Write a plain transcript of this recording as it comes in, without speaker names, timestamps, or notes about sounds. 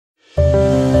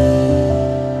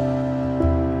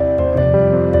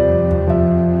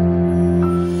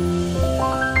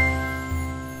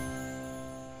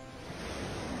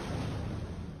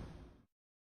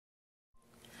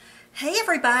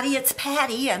everybody, it's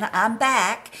Patty and I'm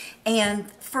back.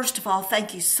 And first of all,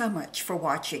 thank you so much for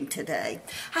watching today.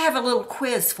 I have a little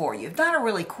quiz for you. Not a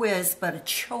really quiz, but a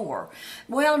chore.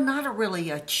 Well, not really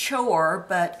a chore,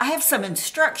 but I have some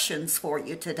instructions for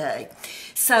you today.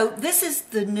 So this is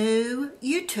the new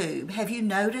YouTube. Have you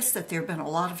noticed that there have been a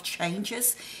lot of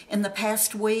changes in the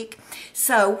past week?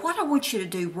 So what I want you to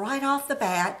do right off the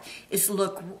bat is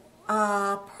look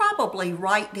probably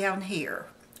right down here.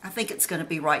 I think it's going to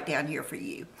be right down here for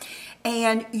you.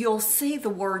 And you'll see the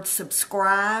word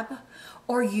subscribe,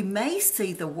 or you may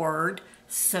see the word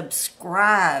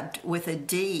subscribed with a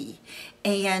D.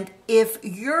 And if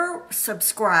your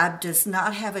subscribe does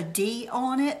not have a D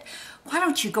on it, why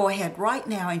don't you go ahead right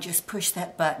now and just push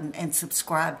that button and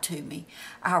subscribe to me?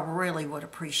 I really would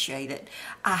appreciate it.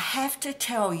 I have to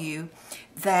tell you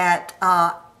that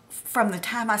from the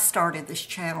time I started this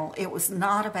channel, it was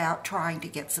not about trying to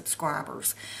get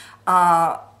subscribers.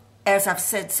 As I've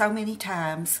said so many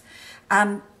times,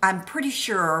 I'm pretty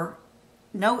sure,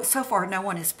 so far no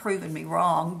one has proven me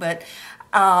wrong, but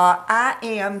I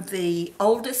am the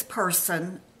oldest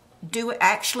person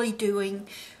actually doing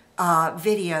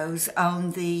videos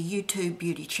on the YouTube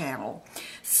beauty channel.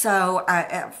 So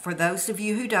for those of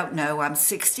you who don't know, I'm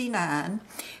 69,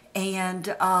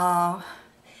 and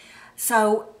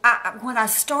so when I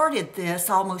started this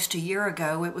almost a year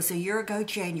ago, it was a year ago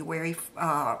January,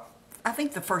 I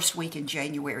think the first week in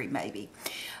January maybe,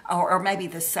 or maybe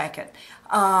the second.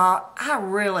 I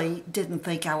really didn't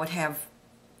think I would have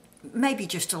maybe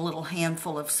just a little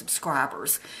handful of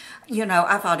subscribers. You know,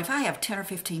 I thought if I have 10 or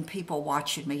 15 people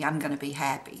watching me, I'm going to be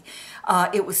happy.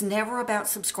 It was never about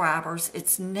subscribers.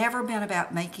 It's never been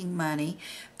about making money,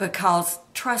 because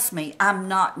trust me, I'm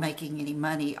not making any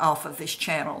money off of this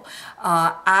channel.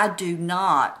 I do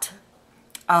not,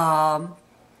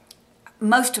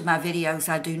 most of my videos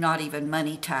I do not even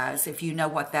monetize. If you know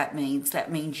what that means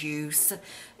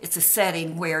it's a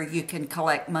setting where you can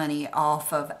collect money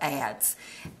off of ads.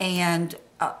 And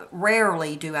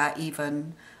rarely do I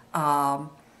even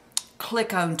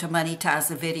click on to monetize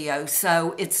a video.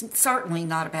 So it's certainly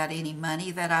not about any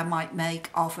money that I might make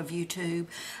off of YouTube.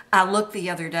 I looked the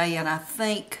other day and I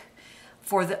think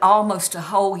for almost a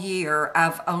whole year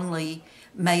I've only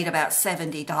made about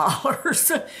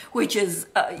 $70, which is,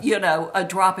 you know, a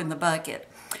drop in the bucket.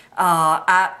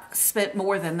 I spent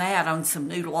more than that on some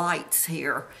new lights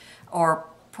here, or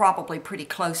probably pretty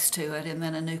close to it, and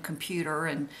then a new computer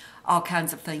and all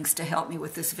kinds of things to help me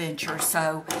with this venture.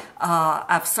 So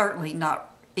I've certainly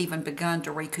not even begun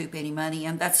to recoup any money,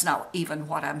 and that's not even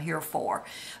what I'm here for.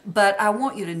 But I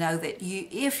want you to know that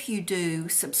if you do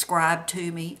subscribe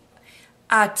to me,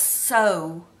 I'd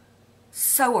so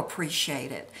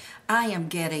appreciate it. I am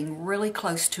getting really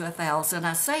close to 1,000.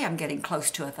 I say I'm getting close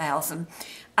to 1,000.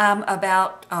 I'm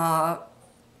about, I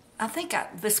think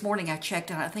this morning I checked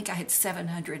and I think I had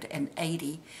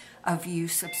 780 of you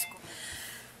subscribed.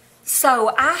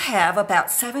 So I have about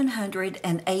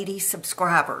 780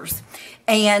 subscribers.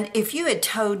 And if you had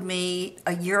told me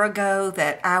a year ago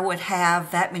that I would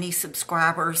have that many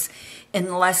subscribers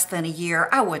in less than a year,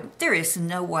 there is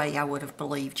no way I would have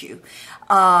believed you.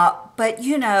 But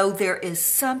you know, there is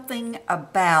something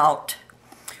about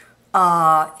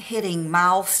hitting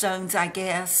milestones, I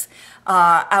guess.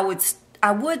 I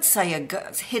would say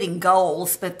hitting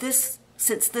goals, but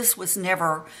since this was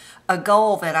never a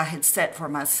goal that I had set for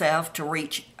myself to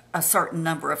reach a certain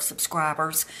number of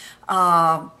subscribers,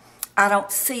 I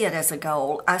don't see it as a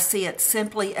goal. I see it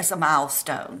simply as a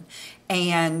milestone.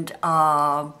 And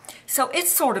so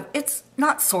it's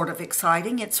not sort of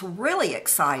exciting, it's really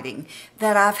exciting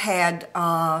that I've had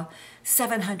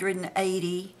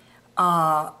 780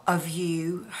 of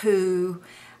you who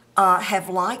have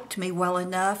liked me well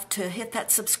enough to hit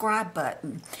that subscribe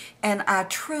button. And I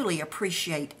truly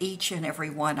appreciate each and every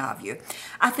one of you.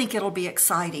 I think it'll be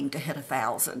exciting to hit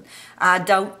 1,000. I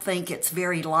don't think it's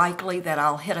very likely that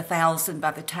I'll hit 1,000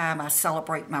 by the time I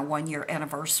celebrate my 1-year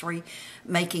anniversary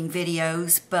making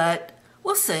videos, but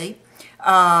we'll see.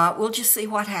 We'll just see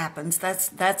what happens.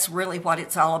 That's really what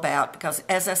it's all about, because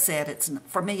as I said,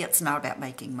 for me it's not about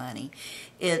making money.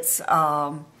 It's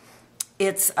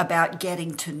about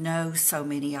getting to know so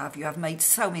many of you. I've made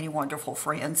so many wonderful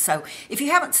friends. So if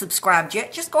you haven't subscribed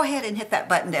yet, just go ahead and hit that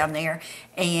button down there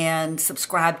and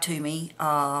subscribe to me,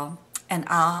 and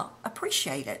I'll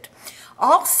appreciate it.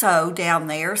 Also down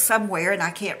there somewhere, and I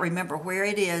can't remember where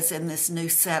it is in this new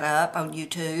setup on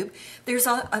YouTube, there's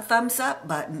a thumbs up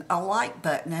button, a like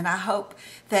button, and I hope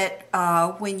that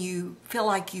when you feel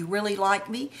like you really like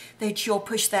me, that you'll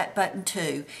push that button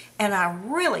too. And I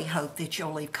really hope that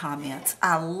you'll leave comments.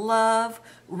 I love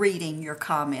reading your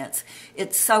comments.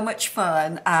 It's so much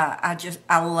fun.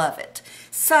 I love it.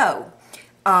 So,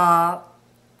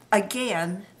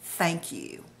 again, thank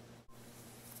you.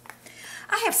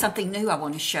 I have something new I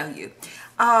want to show you.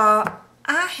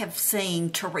 I have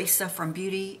seen Teresa from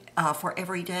Beauty for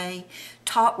Everyday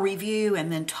review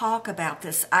and then talk about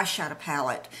this eyeshadow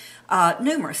palette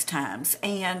numerous times.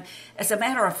 And as a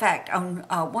matter of fact, on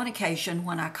one occasion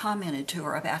when I commented to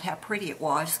her about how pretty it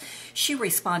was, she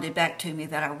responded back to me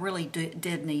that I really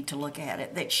did need to look at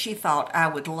it, that she thought I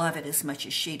would love it as much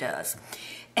as she does.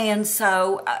 And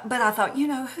so, but I thought, you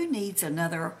know, who needs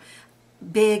another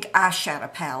big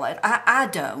eyeshadow palette? I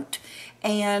don't.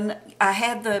 And I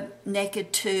had the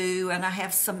Naked 2, and I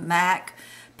have some MAC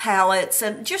palettes,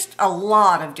 and just a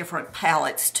lot of different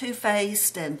palettes, Too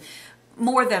Faced, and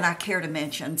more than I care to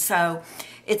mention. So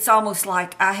it's almost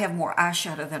like I have more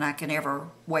eyeshadow than I can ever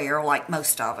wear, like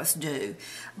most of us do.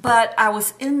 But I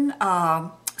was in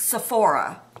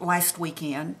Sephora last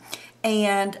weekend,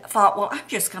 and thought, well, I'm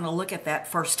just going to look at that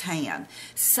firsthand.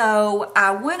 So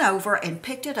I went over and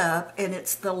picked it up, and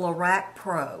it's the Lorac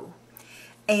Pro.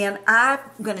 And I'm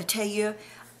going to tell you,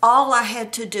 all I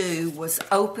had to do was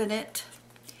open it,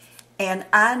 and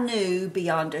I knew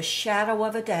beyond a shadow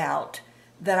of a doubt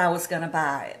that I was going to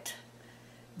buy it.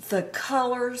 The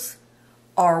colors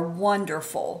are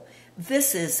wonderful.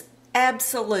 This is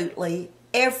absolutely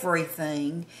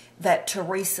everything that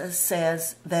Teresa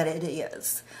says that it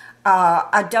is.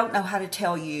 I don't know how to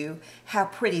tell you how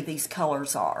pretty these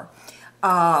colors are.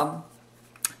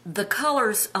 The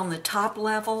colors on the top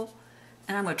level,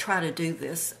 and I'm going to try to do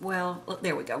this. Well,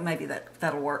 there we go. Maybe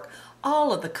that'll work.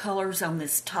 All of the colors on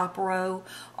this top row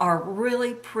are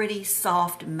really pretty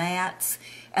soft mattes,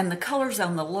 and the colors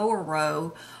on the lower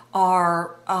row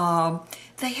are,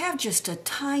 they have just a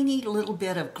tiny little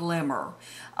bit of glimmer.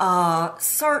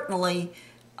 Certainly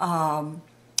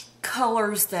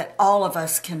colors that all of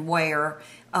us can wear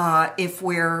if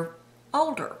we're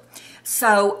older.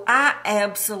 So I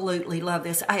absolutely love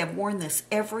this. I have worn this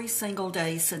every single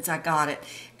day since I got it.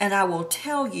 And I will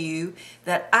tell you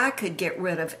that I could get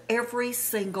rid of every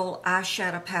single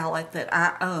eyeshadow palette that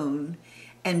I own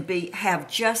and have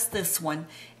just this one.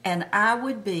 And I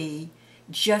would be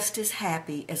just as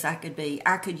happy as I could be.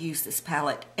 I could use this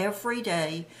palette every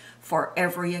day for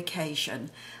every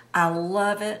occasion. I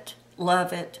love it,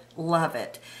 love it, love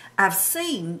it. I've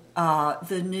seen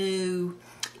the new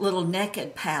little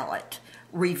Naked palette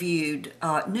reviewed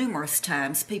numerous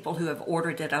times, people who have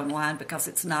ordered it online because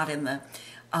it's not in the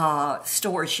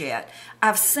stores yet.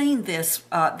 I've seen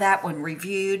that one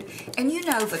reviewed, and you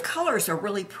know, the colors are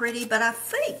really pretty, but I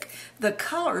think the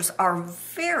colors are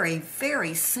very,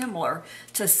 very similar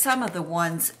to some of the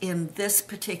ones in this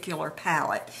particular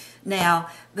palette. Now,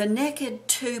 the Naked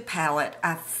 2 palette,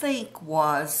 I think,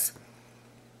 was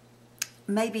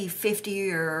maybe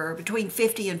 $50 or between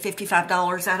 $50 and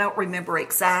 $55. I don't remember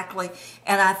exactly.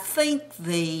 And I think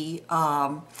the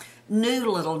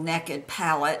new little Naked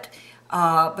palette,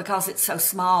 because it's so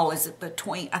small, is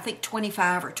between, I think,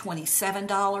 $25 or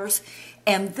 $27.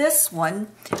 And this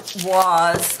one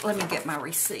was, let me get my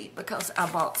receipt because I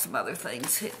bought some other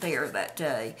things there that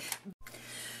day.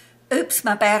 Oops,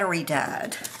 my battery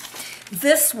died.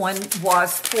 This one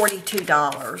was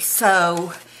 $42.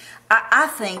 So I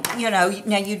think, you know,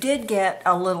 now you did get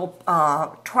a little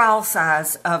trial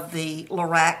size of the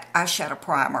Lorac eyeshadow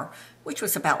primer, which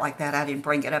was about like that. I didn't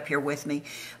bring it up here with me.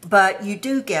 But you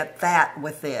do get that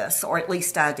with this, or at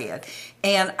least I did.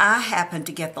 And I happened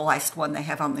to get the last one they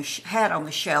have on the had on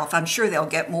the shelf. I'm sure they'll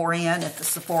get more in at the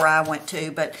Sephora I went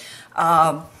to, but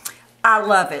I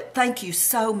love it. Thank you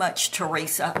so much,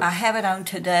 Teresa. I have it on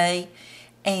today,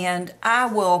 and I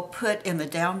will put in the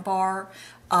down bar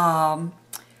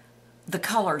the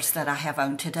colors that I have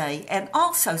on today, and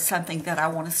also something that I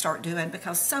want to start doing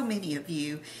because so many of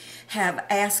you have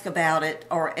asked about it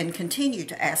and continue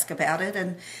to ask about it,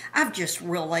 and I'm just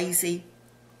real lazy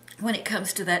when it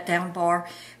comes to that down bar.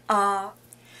 I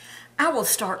will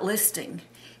start listing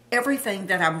everything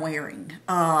that I'm wearing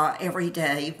every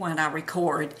day when I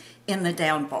record in the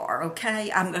down bar,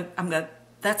 okay?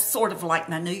 That's sort of like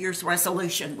my New Year's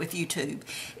resolution with YouTube,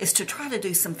 is to try to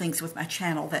do some things with my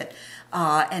channel that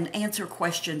and answer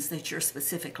questions that you're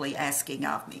specifically asking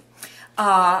of me.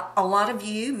 A lot of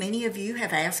you, many of you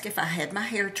have asked if I had my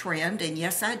hair trimmed, and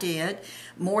yes, I did.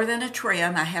 More than a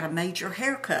trim, I had a major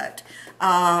haircut,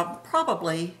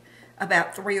 probably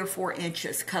about 3 or 4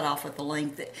 inches cut off at the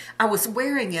length. I was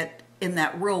wearing it in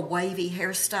that real wavy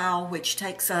hairstyle, which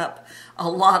takes up a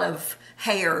lot of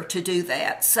hair to do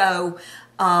that. So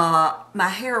my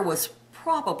hair was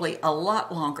probably a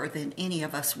lot longer than any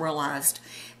of us realized.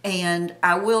 And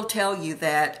I will tell you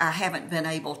that I haven't been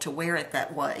able to wear it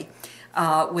that way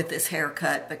with this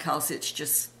haircut because it's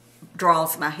just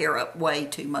draws my hair up way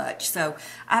too much. So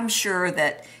I'm sure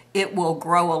that it will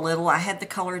grow a little. I had the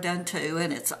color done too,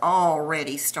 and it's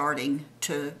already starting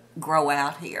to grow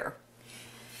out here.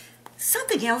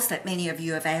 Something else that many of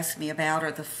you have asked me about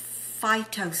are the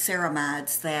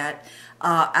Phyto-Ceramides that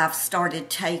I've started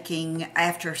taking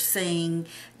after seeing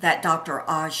that Dr.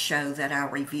 Oz show that I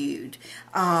reviewed.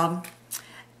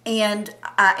 And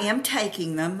I am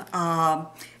taking them.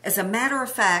 As a matter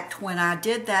of fact, when I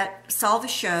did that, saw the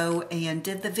show and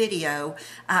did the video,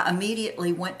 I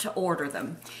immediately went to order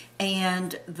them.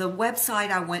 And the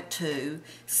website I went to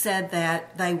said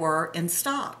that they were in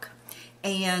stock.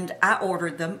 And I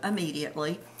ordered them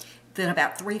immediately. Then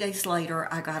about 3 days later,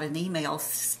 I got an email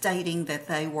stating that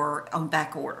they were on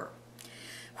back order,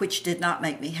 which did not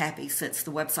make me happy since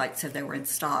the website said they were in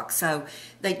stock. So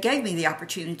they gave me the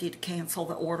opportunity to cancel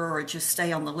the order or just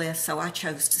stay on the list, so I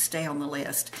chose to stay on the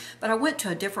list. But I went to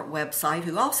a different website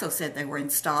who also said they were in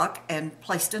stock and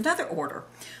placed another order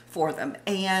for them.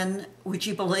 And would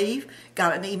you believe,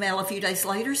 got an email a few days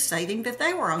later stating that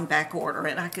they were on back order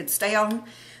and I could stay on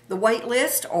the wait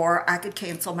list or I could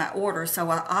cancel my order. So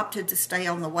I opted to stay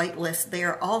on the wait list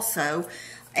there also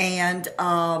and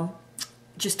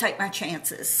just take my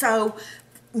chances. So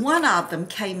one of them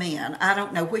came in. I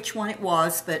don't know which one it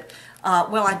was, but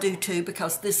well, I do too,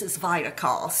 because this is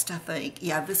Vitacost, I think.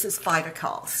 Yeah, this is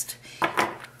Vitacost.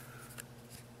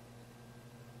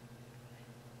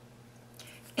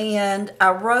 And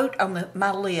I wrote on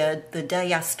my lid the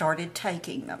day I started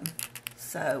taking them.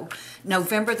 So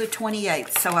November the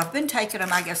 28th. So I've been taking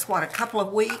them, I guess, what, a couple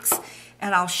of weeks?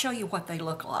 And I'll show you what they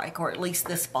look like, or at least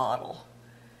this bottle.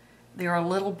 They're a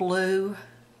little blue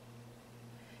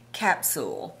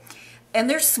capsule. And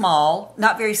they're small,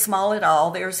 not very small at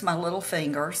all. There's my little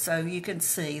finger, so you can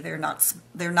see they're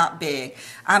not big.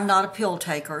 I'm not a pill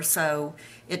taker, so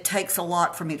it takes a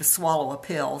lot for me to swallow a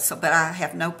pill, but I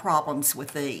have no problems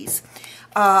with these.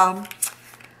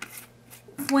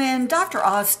 When Dr.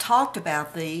 Oz talked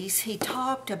about these, he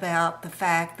talked about the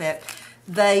fact that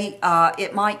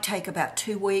it might take about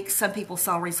 2 weeks. Some people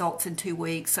saw results in 2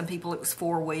 weeks. Some people it was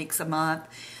 4 weeks, a month.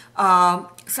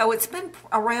 So it's been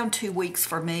around 2 weeks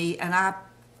for me, and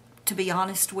to be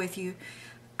honest with you,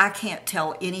 I can't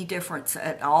tell any difference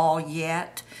at all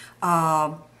yet.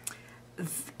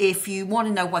 If you want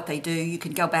to know what they do, you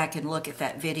can go back and look at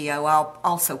that video. I'll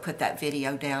also put that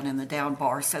video down in the down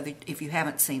bar so that if you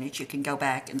haven't seen it, you can go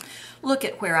back and look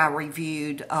at where I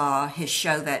reviewed his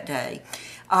show that day.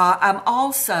 I'm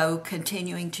also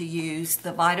continuing to use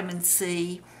the vitamin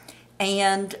C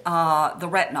and the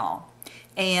retinol.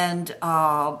 And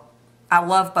I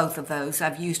love both of those.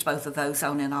 I've used both of those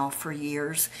on and off for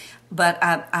years, but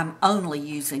I'm only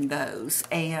using those.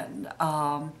 And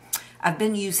I've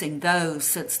been using those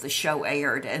since the show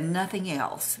aired and nothing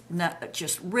else,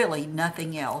 just really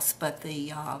nothing else but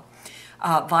the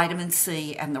vitamin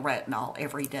C and the retinol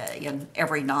every day and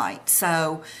every night.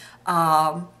 So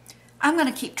I'm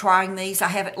going to keep trying these. I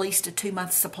have at least a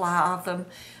 2-month supply of them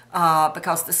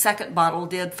because the second bottle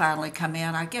did finally come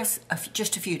in, I guess,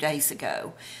 just a few days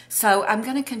ago. So I'm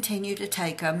going to continue to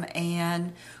take them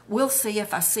and we'll see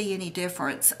if I see any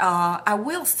difference. I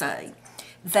will say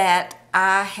that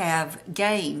I have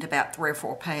gained about 3 or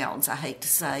 4 pounds, I hate to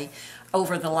say,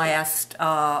 over the last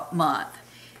month.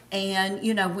 And,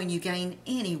 you know, when you gain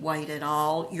any weight at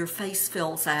all, your face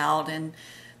fills out and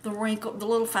the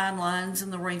little fine lines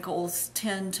and the wrinkles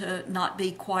tend to not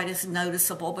be quite as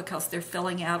noticeable because they're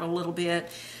filling out a little bit.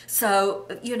 So,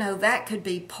 you know, that could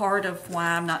be part of why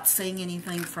I'm not seeing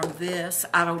anything from this.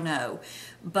 I don't know.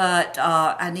 But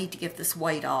I need to get this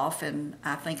weight off, and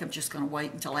I think I'm just going to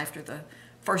wait until after the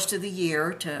first of the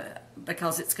year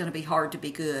because it's going to be hard to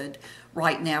be good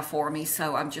right now for me.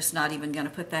 So I'm just not even going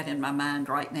to put that in my mind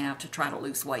right now to try to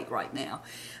lose weight right now.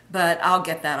 But I'll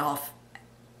get that off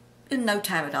in no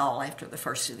time at all after the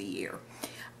first of the year.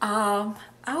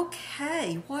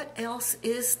 Okay, what else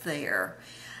is there?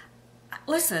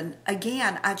 Listen,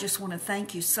 again, I just want to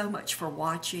thank you so much for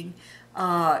watching.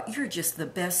 You're just the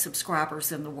best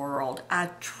subscribers in the world.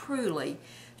 I truly,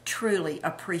 truly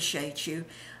appreciate you.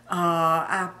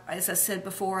 As I said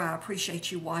before, I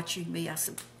appreciate you watching me.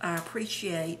 I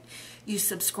appreciate you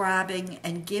subscribing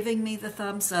and giving me the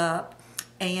thumbs up.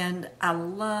 And I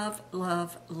love,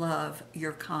 love, love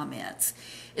your comments.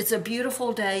 It's a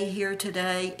beautiful day here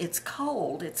today. It's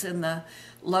cold. It's in the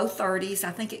low 30s. I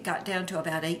think it got down to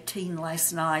about 18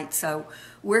 last night. So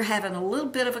we're having a little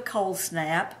bit of a cold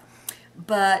snap.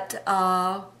 But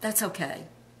that's okay.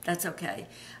 That's okay.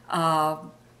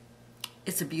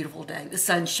 It's a beautiful day. The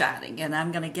sun's shining, and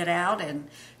I'm going to get out and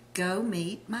go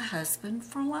meet my husband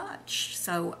for lunch.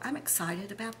 So I'm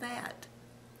excited about that.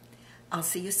 I'll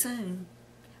see you soon.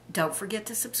 Don't forget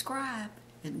to subscribe,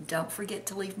 and don't forget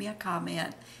to leave me a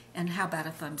comment, and how about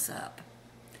a thumbs up?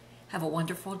 Have a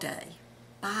wonderful day.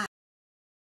 Bye.